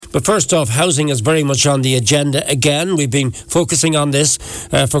But first off, housing is very much on the agenda again. We've been focusing on this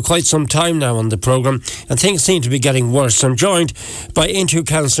for quite some time now on the programme, and things seem to be getting worse. I'm joined by Intu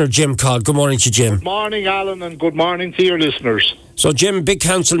Councillor Jim Codd. Good morning to you, Jim. Good morning, Alan, and good morning to your listeners. So, Jim, big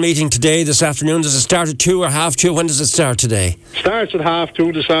council meeting today, this afternoon. Does it start at 2 or half 2? When does it start today? Starts at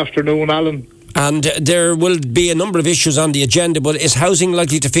 2:30 this afternoon, Alan. And there will be a number of issues on the agenda, but is housing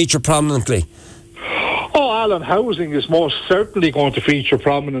likely to feature prominently? Oh, Alan, housing is most certainly going to feature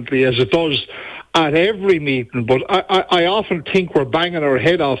prominently, as it does at every meeting, but I often think we're banging our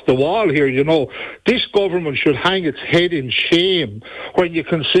head off the wall here. You know, this government should hang its head in shame when you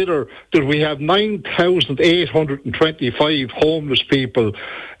consider that we have 9,825 homeless people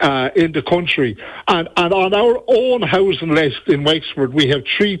in the country, and on our own housing list in Wexford we have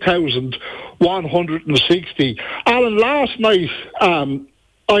 3,160. Alan, last night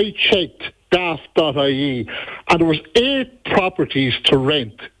I checked daft.ie, and there was 8 properties to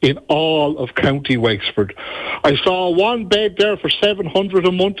rent in all of County Wexford. I saw a 1-bed there for $700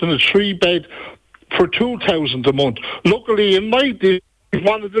 a month and a 3-bed for $2,000 a month. Luckily, in my district,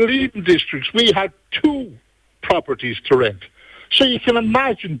 one of the leading districts, we had 2 properties to rent. So you can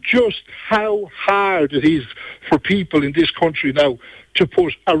imagine just how hard it is for people in this country now to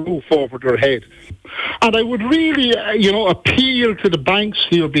put a roof over their head. And I would really, appeal to the banks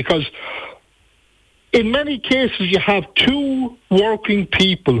here, because in many cases, you have 2 working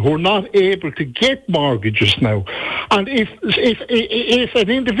people who are not able to get mortgages now. And if an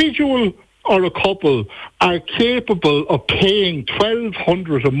individual or a couple are capable of paying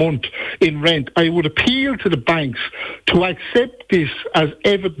 $1,200 a month in rent, I would appeal to the banks to accept this as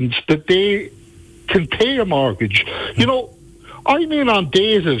evidence that they can pay a mortgage. You know, I'm in on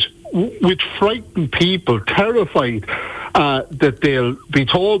days with frightened people, terrified that they'll be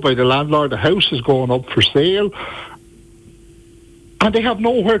told by the landlord the house is going up for sale, and they have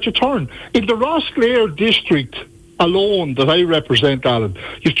nowhere to turn. In the Rosclare district alone that I represent, Alan,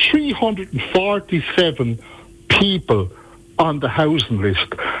 you have 347 people on the housing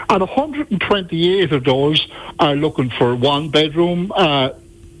list, and 128 of those are looking for 1-bedroom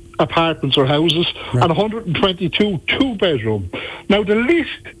apartments or houses, right, and 122 2-bedroom. Now, the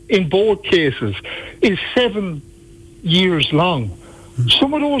list in both cases is 7 years long.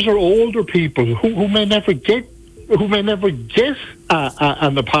 Some of those are older people who may never get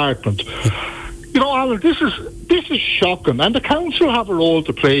an apartment. You know, Alan, this is shocking, and the council have a role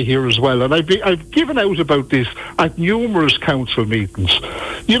to play here as well. And I've given out about this at numerous council meetings.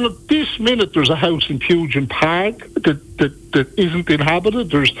 You know, this minute there's a house in Pugin Park that isn't inhabited.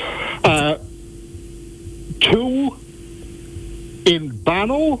 There's 2 in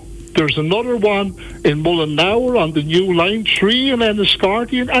Banno. There's another one in Mullinlower on the new line, 3 in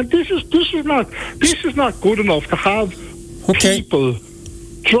Enniscorthy, and this is not good enough to have people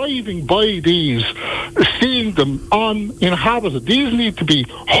driving by these, seeing them uninhabited. These need to be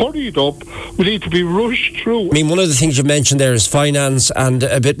hurried up. We need to be rushed through. I mean, one of the things you mentioned there is finance and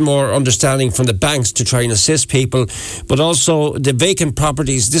a bit more understanding from the banks to try and assist people, but also the vacant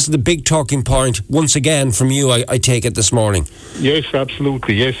properties. This is the big talking point, once again, from you, I take it this morning. Yes,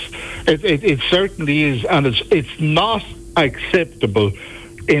 absolutely, yes. It certainly is, and it's not acceptable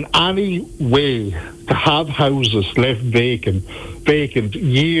in any way to have houses left vacant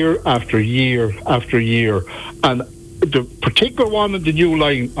year after year after year. And the particular one in the new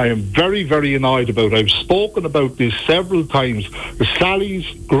line, I am very, very annoyed about. I've spoken about this several times. The sallies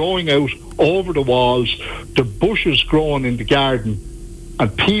growing out over the walls, the bushes growing in the garden,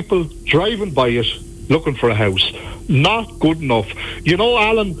 and people driving by it looking for a house. Not good enough. You know,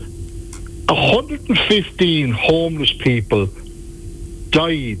 Alan, 115 homeless people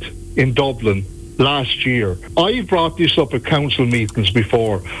died in Dublin last year. I brought this up at council meetings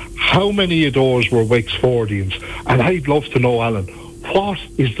before. How many of those were Wexfordians? And I'd love to know, Alan, what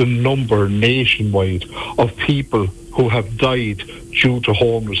is the number nationwide of people who have died due to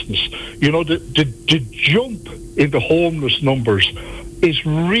homelessness? You know, the jump in the homeless numbers is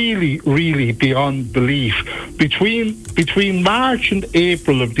really, really beyond belief. Between March and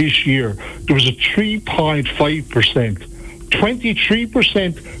April of this year, there was a 3.5%.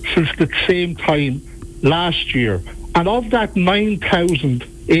 23% since the same time last year. And of that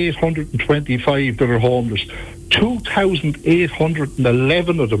 9,825 that are homeless,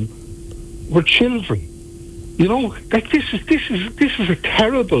 2,811 of them were children. You know, like this is a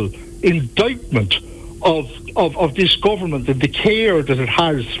terrible indictment of this government and the care that it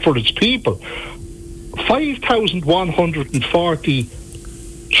has for its people.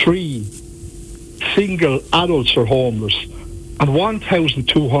 5,143 single adults are homeless, and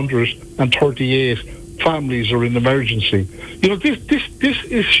 1,238 families are in emergency. You know, this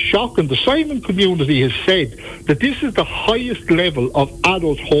is shocking. The Simon community has said that this is the highest level of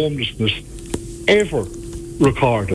adult homelessness ever recorded.